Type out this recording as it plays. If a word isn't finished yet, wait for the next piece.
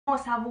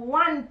Must have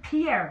one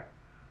pair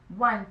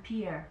a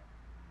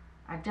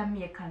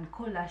Jamaican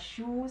color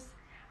shoes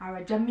or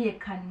a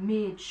Jamaican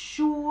made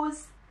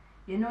shoes,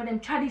 you know,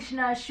 them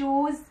traditional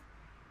shoes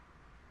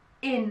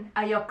in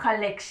your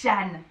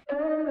collection.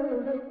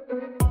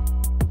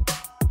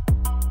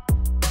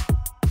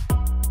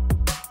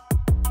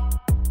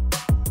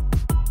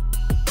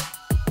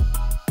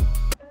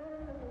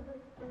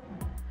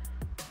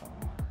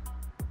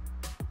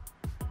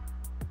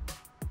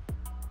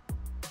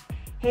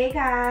 Hey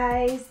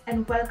guys,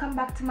 and welcome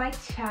back to my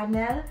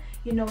channel.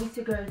 You know, it's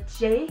your girl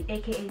Jay,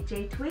 aka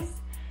J Twist.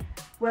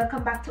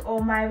 Welcome back to all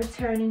my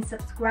returning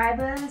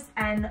subscribers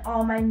and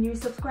all my new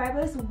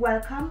subscribers.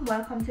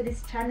 Welcome to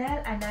this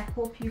channel, and I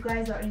hope you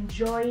guys are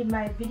enjoying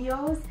my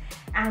videos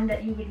and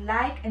that you would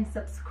like and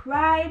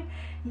subscribe.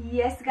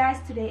 Yes guys,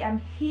 today I'm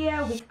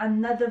here with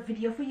another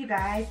video for you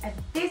guys, and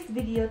this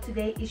video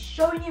today is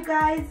showing you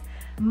guys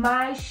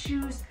my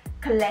shoes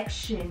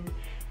collection.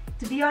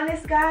 To be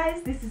honest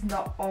guys, this is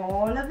not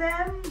all of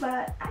them,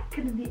 but I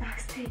couldn't be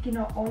asked taking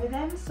out all of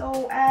them,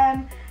 so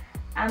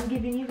I'm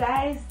giving you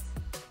guys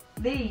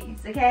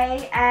these,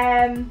 okay?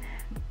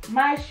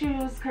 My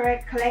shoes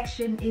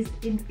collection is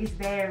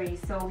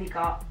varied. So we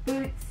got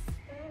boots,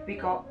 we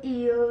got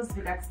heels,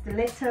 we got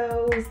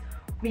stilettos,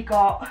 we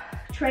got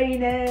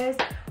trainers,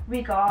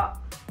 we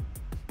got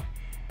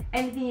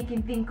anything you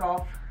can think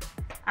of,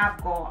 I've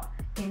got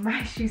in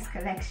my shoes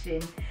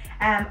collection.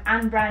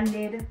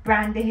 Unbranded,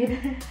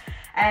 branded.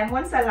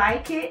 Once I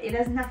like it, it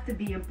doesn't have to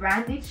be a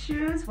branded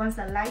shoes. Once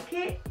I like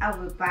it, I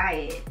will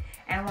buy it,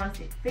 and once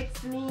it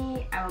fits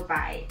me, I will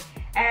buy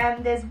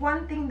it. There's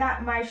one thing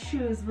that my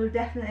shoes will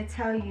definitely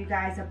tell you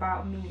guys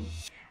about me.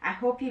 I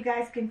hope you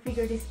guys can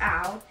figure this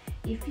out.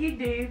 If you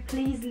do,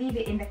 please leave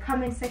it in the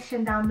comment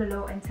section down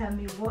below and tell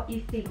me what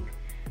you think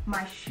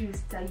my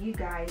shoes tell you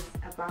guys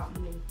about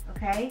me,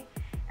 okay?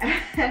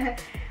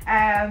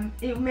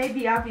 It may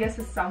be obvious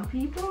for some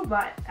people,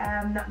 but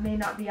may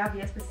not be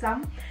obvious for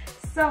some.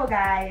 So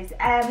guys,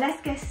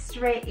 let's get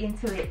straight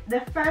into it. The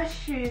first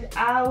shoes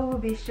I will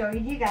be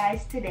showing you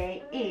guys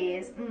today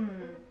is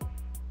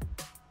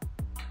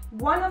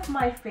one of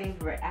my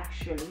favorite,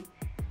 actually,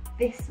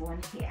 this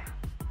one here.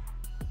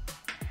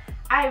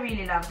 I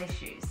really love these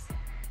shoes.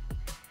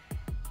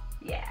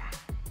 Yeah,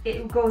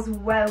 it goes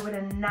well with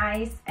a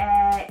nice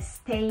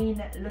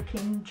stained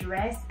looking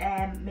dress,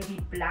 maybe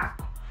black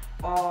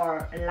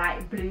or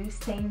light blue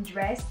stained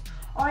dress,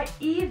 or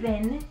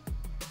even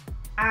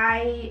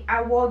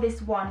I wore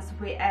this once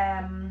with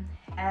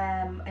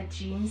a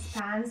jeans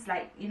pants,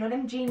 like, you know,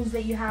 them jeans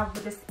that you have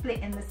with a split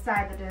in the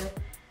side of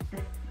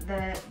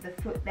the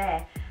foot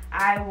there.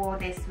 I wore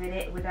this with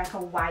it with like a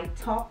white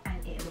top,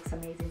 and it looks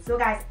amazing. So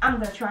guys, I'm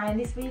gonna try on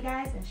this for you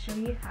guys and show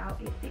you how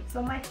it fits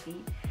on my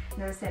feet.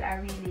 And as I said, I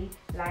really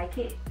like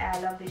it. I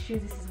love this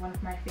shoes. This is one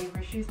of my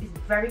favorite shoes. It's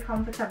very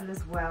comfortable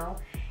as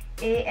well.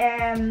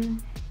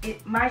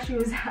 My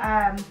shoes,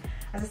 as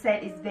I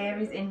said, it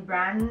varies in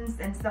brands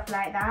and stuff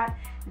like that.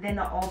 They're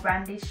not all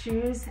branded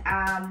shoes.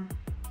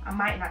 I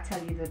might not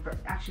tell you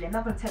actually, I'm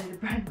not going to tell you the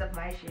brand of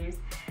my shoes.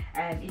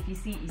 If you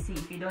see, you see.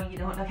 If you don't, you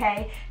don't,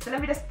 okay? So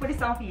let me just put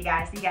this on for you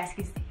guys so you guys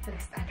can see. So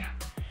let's stand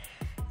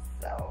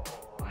up.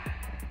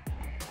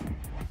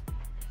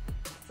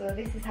 So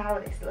this is how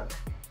this looks.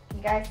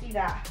 You guys see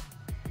that?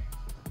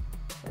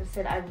 As I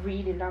said, I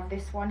really love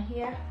this one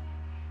here.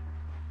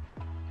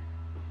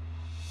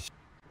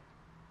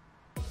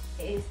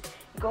 It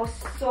goes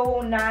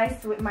so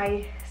nice with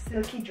my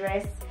silky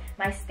dress,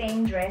 my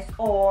stained dress,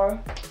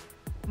 or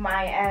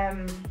my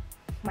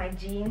my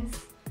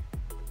jeans.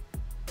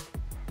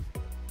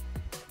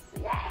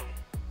 So yeah.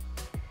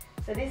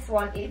 So this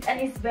one is, and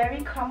it's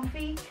very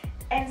comfy,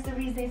 and it's the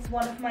reason it's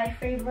one of my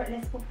favorite.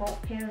 Let's put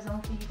both pairs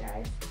on for you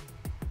guys.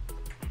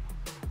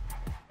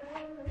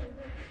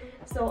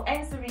 So,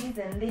 and the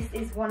reason this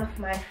is one of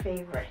my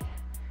favorite.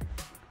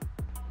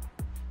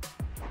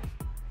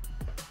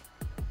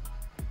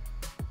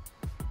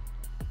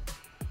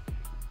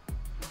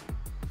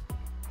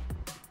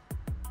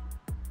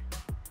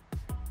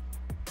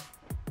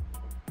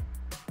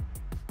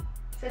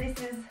 So this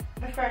is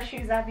the first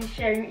shoes I'll be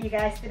sharing with you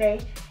guys today.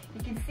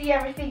 You can see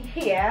everything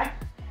here.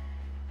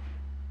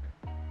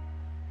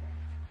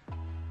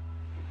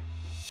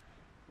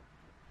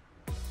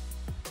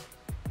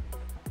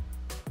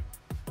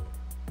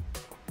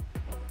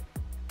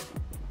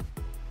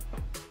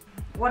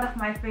 One of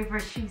my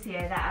favorite shoes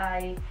here that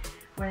I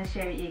want to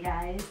share with you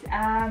guys.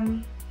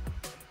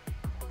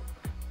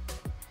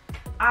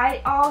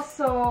 I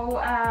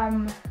also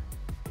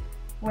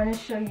want to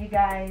show you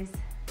guys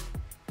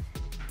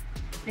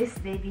this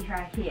baby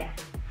right here.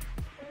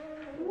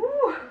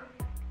 Woo!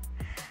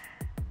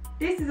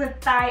 This is a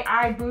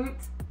thigh-high boot,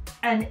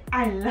 and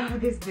I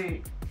love this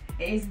boot.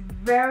 It is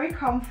very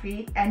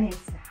comfy and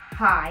it's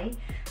high.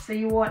 So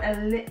you want a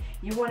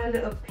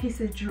little piece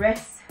of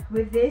dress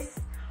with this,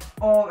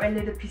 or a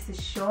little piece of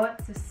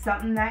shorts or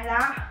something like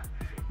that,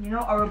 you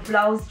know, or a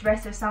blouse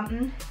dress or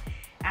something.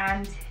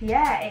 And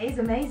yeah, it is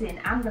amazing.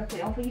 I'm gonna put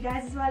it on for you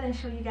guys as well and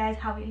show you guys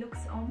how it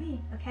looks on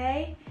me,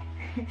 okay?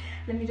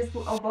 Let me just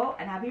put a bow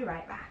and I'll be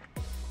right back.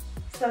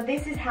 So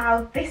this is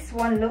how this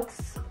one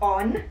looks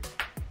on.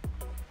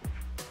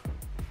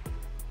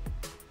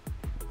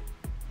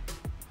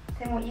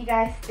 Tell me what you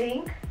guys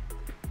think.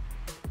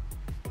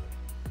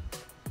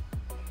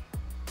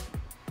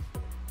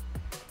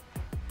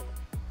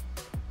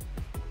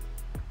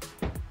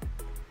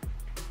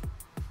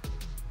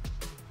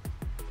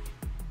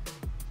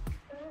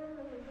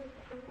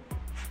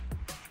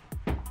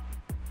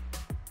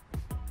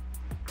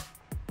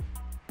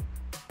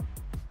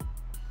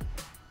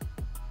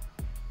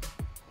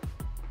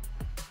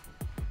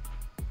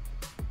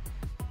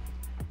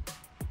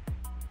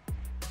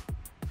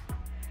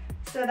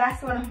 So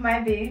that's one of my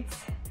boots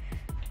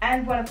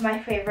and one of my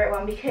favorite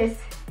one because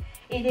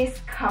it is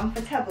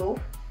comfortable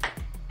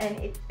and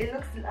it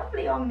looks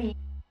lovely on me.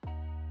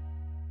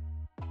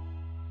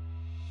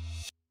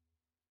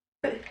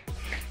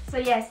 So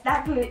yes,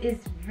 that boot is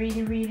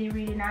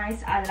really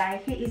nice. I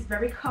like it. It's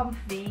very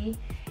comfy.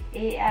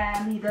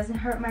 It doesn't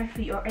hurt my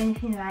feet or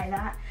anything like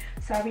that.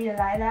 So I really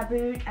like that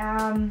boot.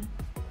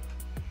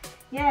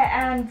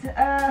 Yeah, and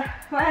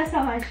what else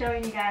am I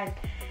showing you guys?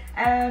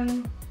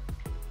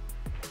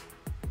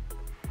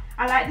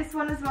 I like this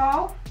one as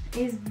well.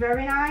 It's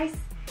very nice.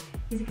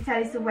 As you can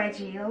tell, it's a wedge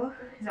heel.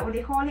 Is that what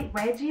they call it?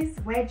 Wedge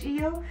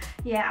heel.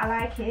 Yeah, I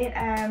like it.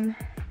 And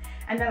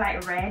I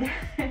like red.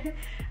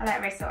 I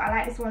like red, so I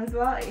like this one as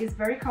well. It is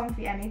very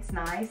comfy and it's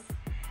nice.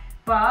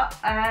 But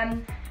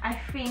I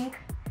think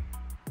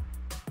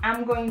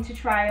I'm going to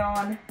try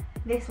on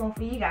this one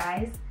for you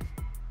guys,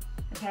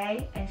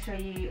 okay, and show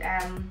you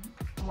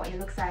what it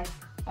looks like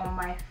on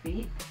my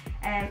feet.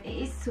 It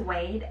is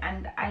suede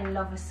and I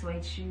love a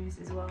suede shoes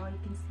as well. You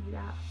can see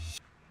that.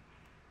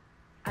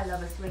 I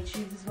love a suede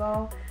shoes as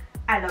well.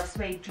 I love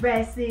suede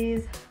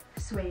dresses,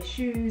 suede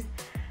shoes.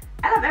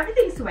 I love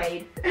everything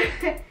suede.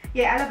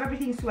 Yeah, I love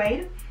everything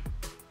suede.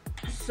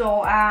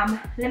 So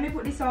let me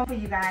put this on for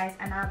you guys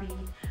and I'll be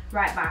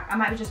right back. I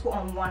might just put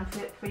on one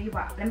for you,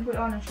 but let me put it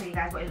on and show you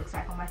guys what it looks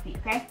like on my feet,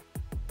 okay?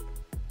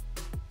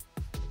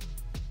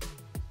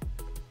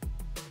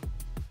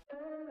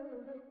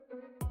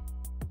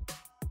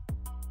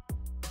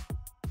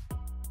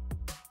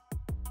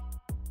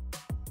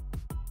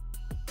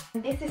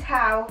 This is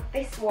how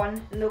this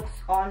one looks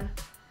on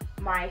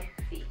my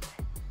feet.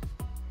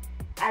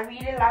 I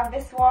really love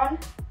this one,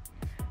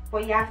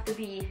 but you have to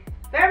be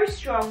very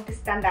strong to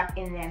stand up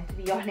in them, to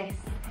be honest.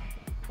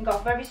 I've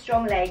got very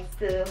strong legs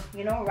to,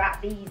 you know,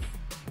 wrap these.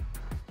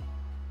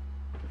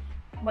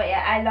 But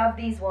yeah, I love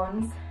these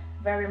ones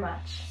very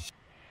much.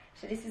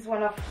 So this is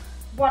one of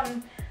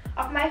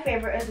my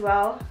favorite as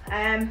well.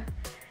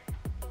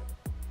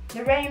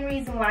 The main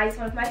reason why it's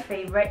one of my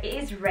favorite, it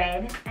is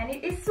red and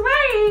it is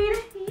suede.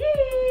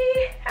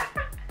 Yay!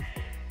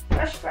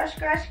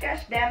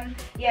 Crush them.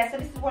 Yeah, so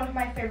this is one of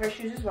my favorite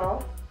shoes as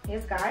well.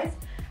 Yes guys,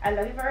 I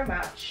love it very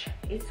much.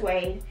 It's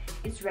suede,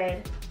 it's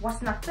red.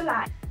 What's not to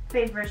like?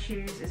 Favorite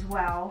shoes as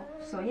well.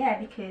 So yeah,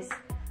 because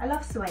I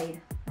love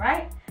suede,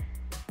 right?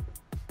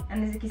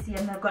 And as you can see,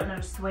 I've got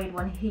another suede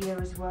one here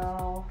as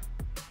well.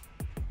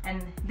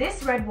 And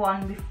this red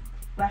one,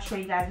 I showed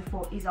you guys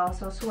before, is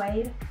also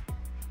suede.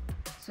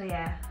 So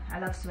yeah, I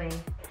love suede.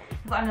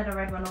 I've got another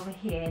red one over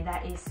here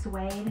that is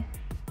suede.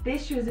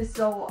 This shoes is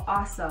so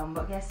awesome,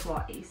 but guess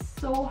what? It's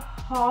so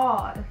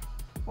hard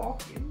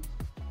walking.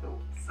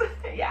 Oops.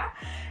 Yeah,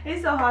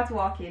 it's so hard to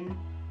walk in.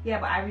 Yeah,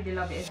 but I really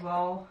love it as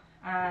well.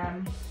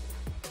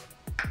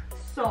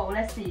 So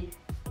let's see.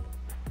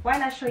 Why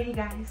not show you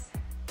guys?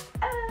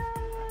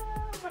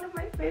 One of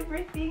my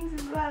favorite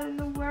things as well in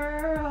the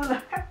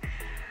world.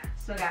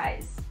 So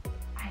guys,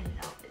 I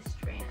love this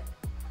trainer.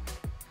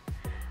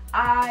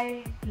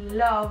 I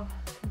love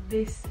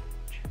this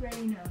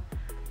trainer.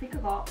 I think I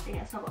got,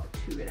 yes, I got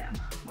 2 of them.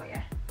 But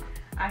yeah,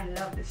 I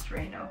love this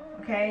trainer,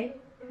 okay?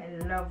 I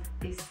love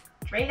this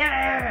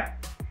trainer.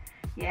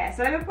 Yeah,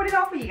 so let me put it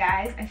on for you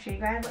guys and show you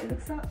guys what it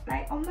looks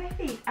like on my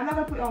feet. I'm not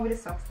gonna put it on with the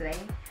socks today.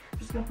 I'm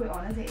just gonna put it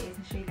on as it is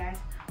and show you guys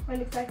what it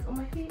looks like on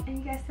my feet, and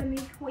you guys tell me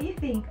what you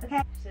think,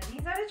 okay? So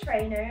these are the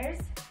trainers,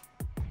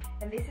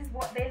 and this is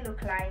what they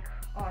look like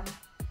on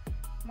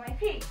my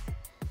feet.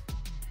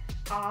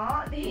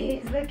 Aw,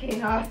 these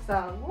looking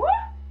awesome. Woo!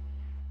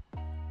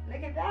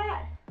 Look at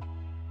that.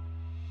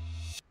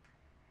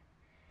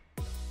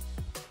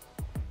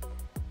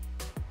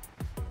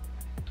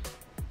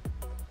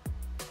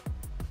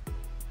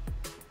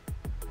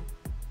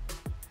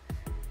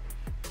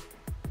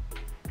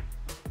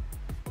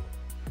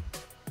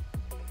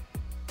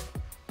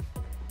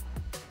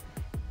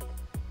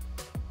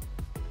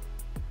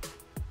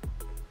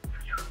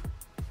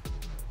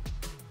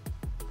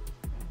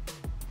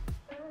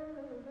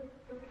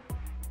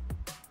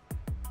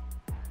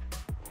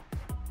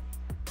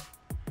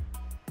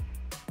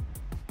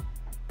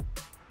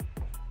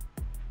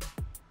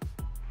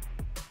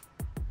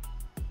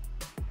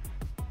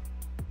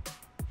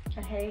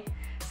 Okay,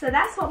 so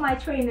that's what my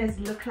trainers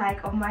look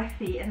like on my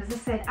feet, and as I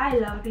said, I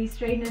love these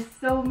trainers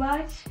so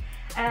much.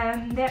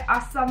 They're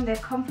awesome, they're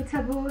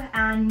comfortable,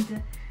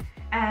 and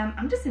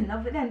I'm just in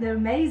love with them. They're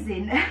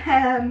amazing.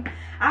 I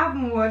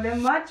haven't worn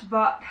them much,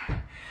 but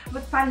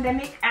with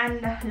pandemic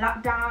and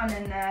lockdown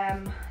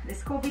and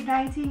this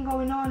COVID-19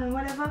 going on and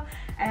whatever,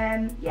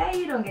 yeah,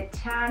 you don't get a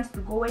chance to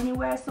go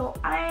anywhere, so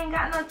I ain't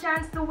got no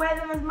chance to wear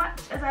them as much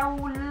as I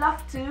would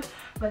love to.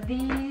 But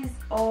these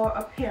are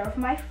a pair of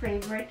my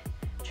favorite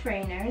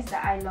trainers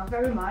that I love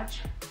very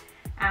much.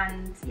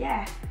 And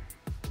yeah,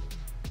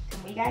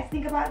 what you guys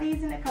think about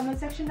these in the comment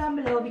section down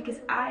below, because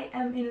I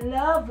am in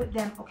love with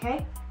them.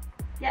 Okay,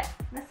 yeah,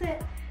 that's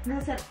it. And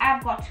as I said,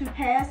 I've got two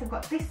pairs. I've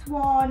got this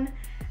one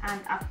and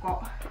I've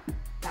got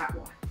that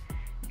one.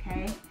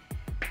 Okay,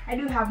 I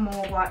do have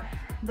more, but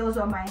those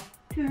are my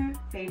two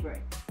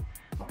favorites.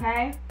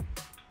 Okay,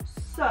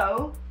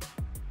 so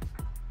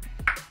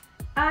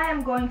I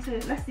am going to,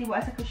 let's see what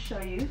else I can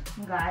show you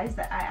guys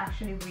that I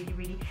actually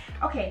really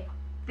okay.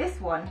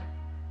 This one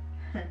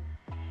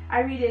I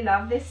really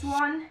love this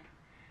one.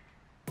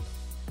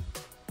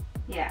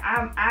 Yeah,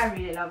 I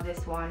really love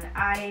this one.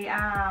 I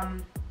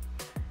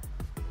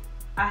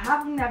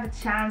haven't had a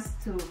chance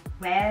to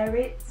wear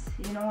it,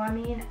 you know what I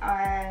mean,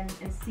 and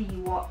see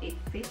what it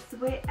fits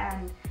with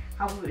and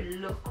how it would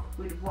look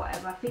with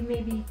whatever. I think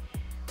maybe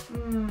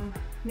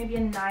maybe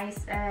a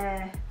nice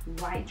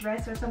white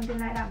dress or something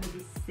like that,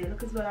 maybe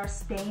silk as well, or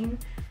Spain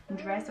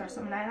dress or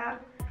something like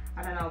that.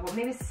 I don't know, but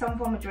maybe some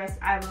form of dress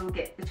I will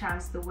get the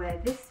chance to wear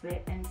this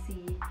with and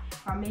see,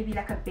 or maybe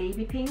like a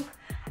baby pink,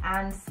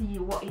 and see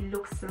what it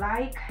looks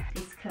like.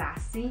 It's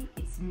classy,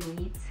 it's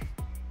neat,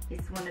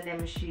 it's one of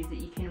them shoes that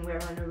you can wear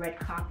on the red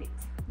carpet.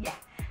 Yeah,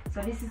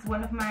 so this is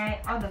one of my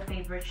other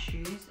favorite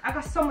shoes. I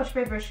got so much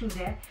favorite shoes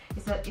there,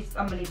 it's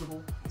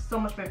unbelievable, so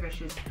much favorite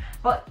shoes.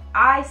 But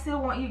I still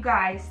want you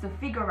guys to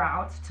figure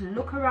out, to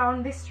look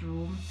around this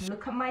room,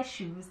 look at my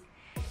shoes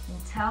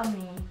and tell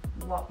me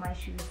what my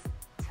shoes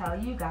tell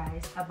you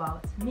guys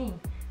about me.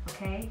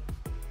 Okay,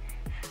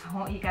 I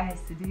want you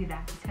guys to do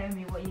that. Tell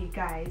me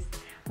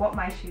what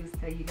my shoes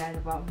tell you guys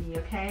about me.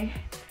 Okay,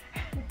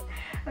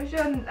 I'm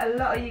sure a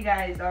lot of you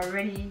guys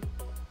already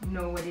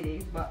know what it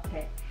is, but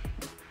okay,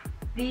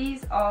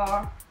 these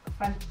are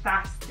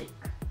fantastic.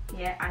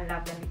 Yeah, I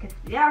love them because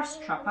they are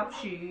strap up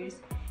shoes.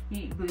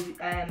 Heels,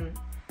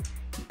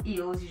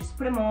 you just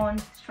put them on,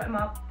 strap them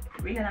up,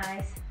 really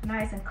nice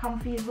and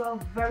comfy as well,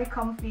 very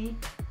comfy.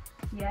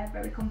 Yeah,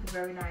 very comfy,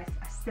 very nice.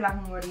 I still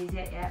haven't worn these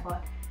yet,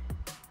 but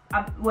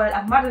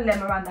I've modeled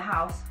them around the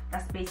house.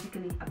 That's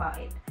basically about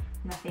it,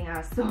 nothing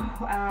else. So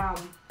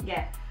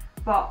yeah,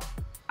 but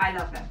I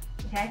love them.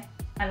 Okay,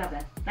 I love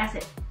them. That's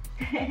it.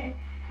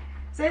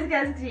 So as you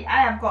guys can see,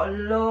 I have got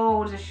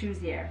loads of shoes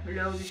here,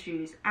 loads of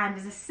shoes. And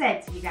as I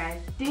said to you guys,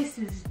 this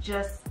is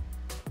just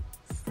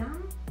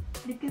some,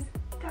 because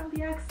I can't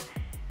be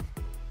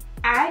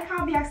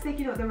asked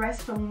taking out the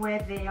rest from where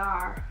they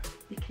are,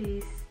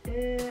 because I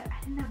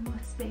didn't have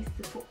much space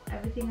to put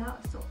everything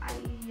out, so I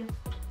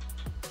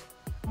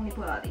only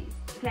put out these.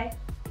 Okay,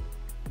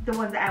 the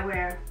ones that I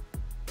wear,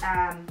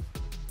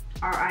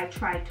 or I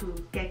try to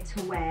get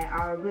to wear,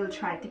 or will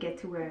try to get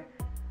to wear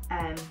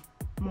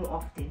more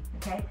often.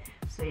 Okay,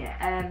 so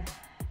yeah,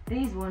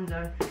 these ones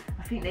are,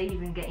 I think they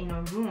even get in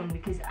a room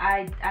because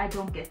I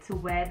don't get to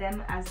wear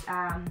them as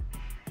I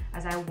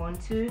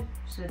want to,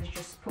 so they're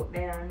just put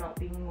there and not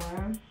being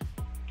worn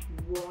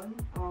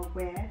or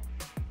wear.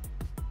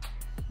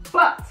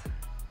 But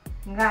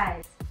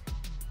guys,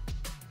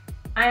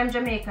 I am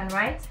Jamaican,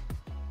 right?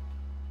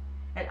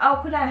 And how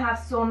could I have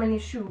so many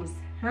shoes,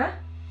 huh?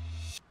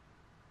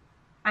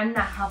 And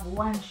not have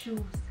one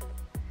shoes?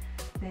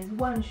 There's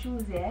one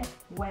shoes there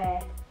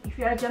where if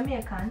you're a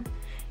Jamaican,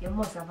 you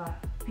must have a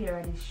pair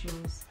of these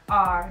shoes.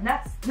 Or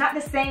not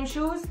the same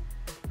shoes,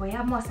 but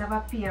you must have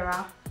a pair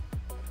of,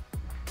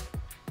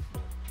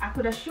 I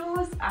could have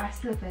shoes or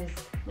slippers.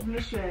 Let me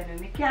show you.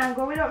 I can't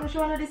go without me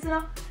showing you this, you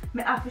know?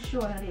 I have to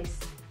show you this.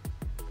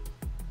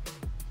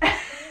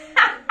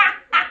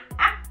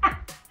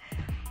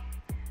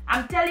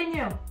 I'm telling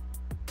you,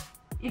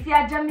 if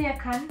you're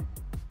Jamaican,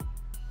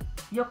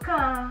 you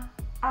can't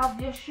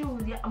have your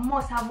shoes. You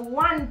must have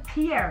one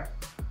pair,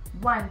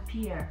 a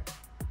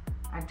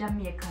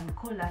Jamaican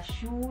color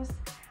shoes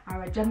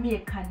or a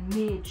Jamaican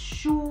made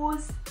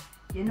shoes,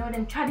 you know,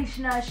 them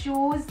traditional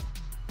shoes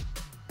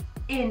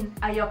in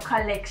your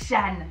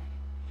collection.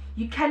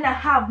 You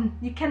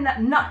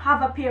cannot not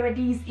have a pair of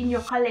these in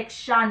your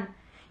collection.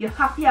 You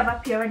have to have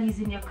a pair of these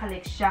in your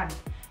collection.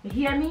 You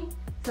hear me?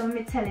 So let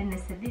me telling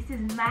this. This is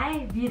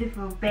my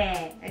beautiful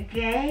bag,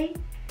 okay?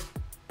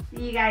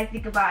 You guys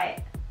think about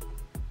it.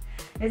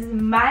 This is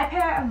my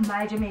pair of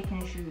my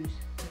Jamaican shoes,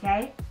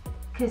 okay?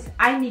 Because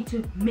I need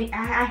to make,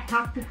 I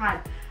have to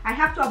have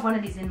one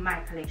of these in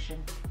my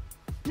collection.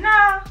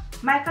 Nah,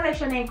 my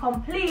collection ain't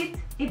complete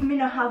if me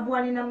not have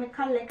one in my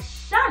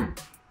collection,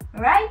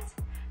 right?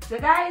 So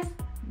guys,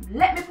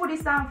 let me put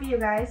this on for you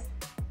guys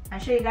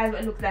and show you guys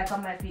what it looks like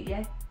on my feet,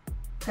 yeah?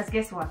 Because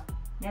guess what?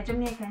 You're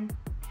Jamaican.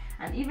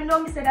 And even though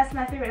me say that's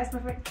my favorite, this is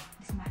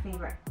my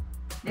favorite.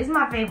 This is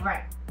my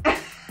favorite.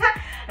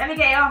 Let me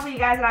get it on for you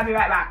guys and I'll be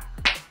right back.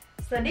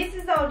 So this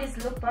is how this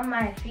look on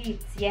my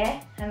feet,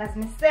 yeah? And as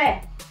me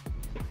say,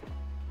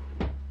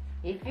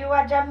 If you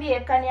are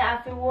Jamaican, you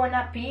have to own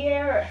a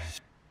pair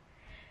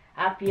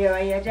of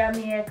your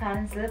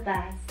Jamaican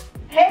slippers.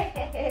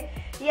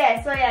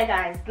 Yeah, so yeah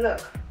guys,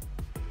 look.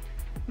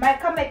 My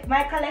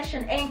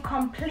collection ain't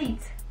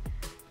complete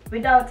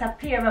without a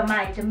pair of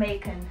my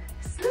Jamaican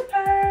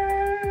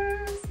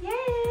slippers.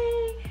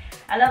 Yay!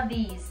 I love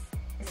these,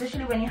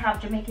 especially when you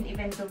have Jamaican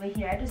events over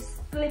here. I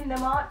just slim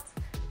them out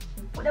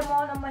and put them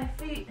on my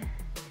feet.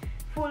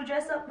 Full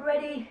dress up,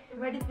 ready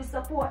for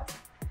support.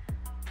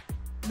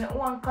 My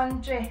own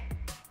country,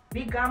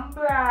 big and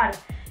broad.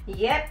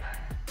 Yep.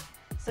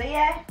 So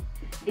yeah,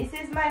 this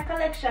is my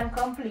collection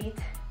complete.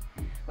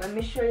 Let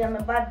me show you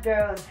my bad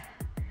girls.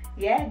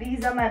 Yeah,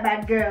 these are my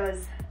bad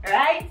girls.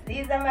 Right?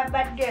 These are my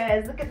bad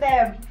girls. Look at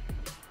them.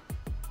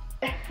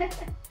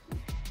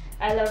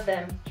 I love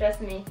them.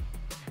 Trust me.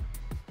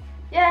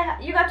 Yeah,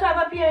 you got to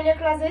have a pair in your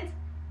closet.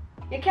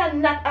 You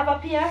cannot have a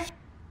pair.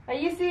 Are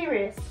you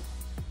serious?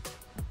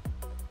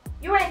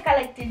 You ain't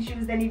collecting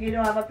shoes then if you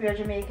don't have a pair of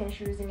Jamaican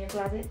shoes in your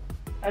closet.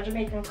 Or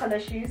Jamaican color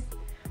shoes.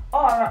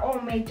 Or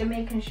homemade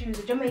Jamaican shoes.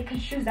 The Jamaican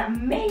shoes are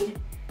made.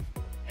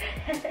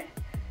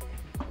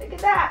 Look at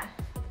that.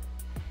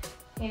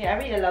 Yeah, I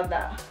really love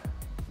that.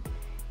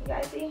 You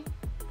guys see?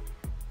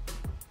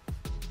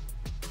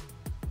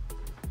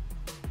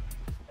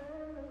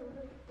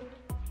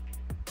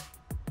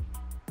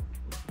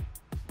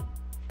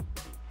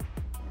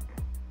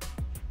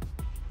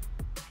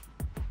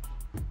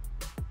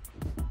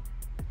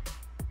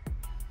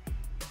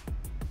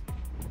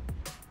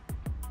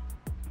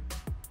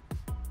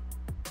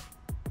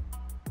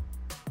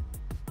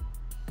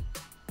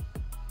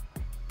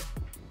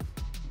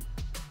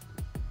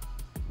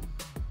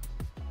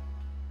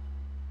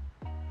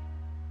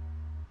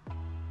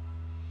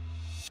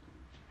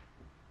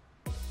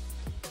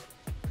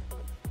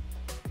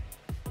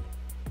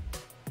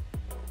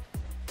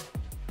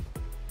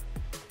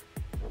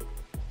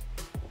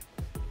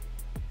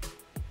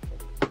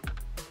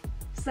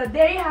 So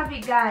there you have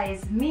it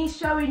guys, me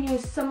showing you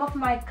some of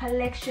my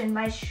collection,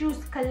 my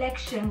shoes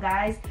collection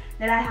guys,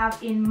 that I have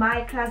in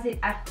my closet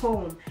at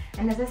home.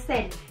 And as I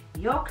said,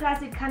 your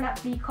closet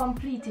cannot be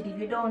completed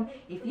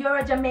if you're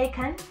a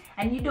Jamaican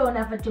and you don't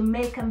have a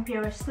Jamaican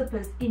pair of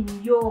slippers in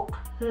your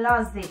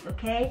closet,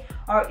 okay,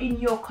 or in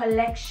your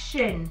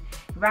collection,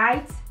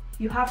 right?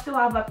 You have to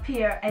have a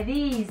pair of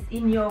these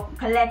in your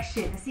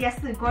collection. See, I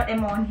still got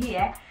them on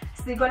here.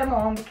 Still got them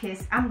on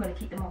because I'm gonna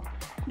keep them on.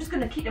 I'm just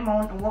gonna keep them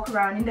on and walk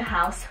around in the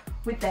house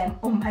with them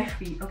on my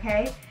feet,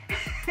 okay?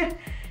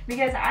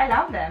 Because I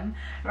love them,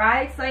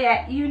 right? So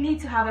yeah, you need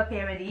to have a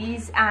pair of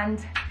these. And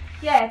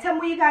yeah, tell me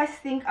what you guys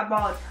think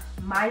about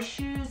my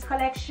shoes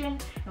collection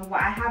and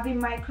what I have in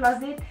my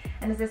closet.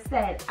 And as I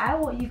said, I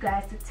want you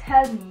guys to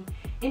tell me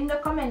in the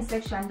comment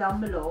section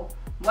down below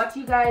what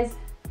you guys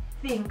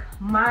think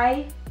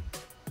my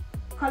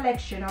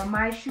collection or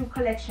my shoe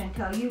collection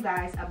tell you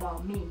guys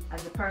about me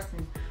as a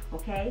person,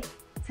 okay?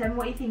 Tell me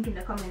what you think in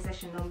the comment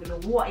section down below,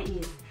 what it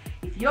is.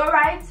 If you're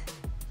right,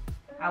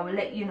 I will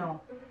let you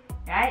know,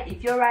 right?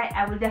 If you're right,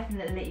 I will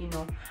definitely let you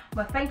know.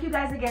 But thank you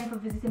guys again for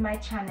visiting my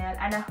channel,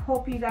 and I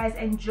hope you guys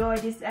enjoyed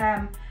this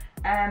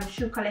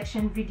shoe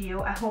collection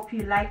video. I hope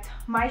you liked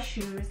my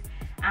shoes,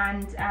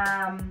 and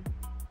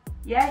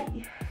yeah,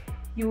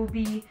 you will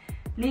be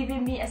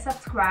leaving me a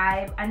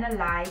subscribe and a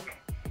like.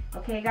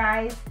 Okay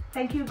guys,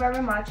 thank you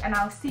very much, and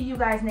I'll see you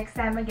guys next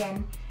time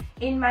again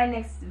in my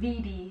next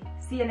video.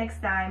 See you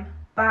next time.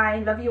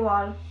 Bye. Love you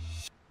all.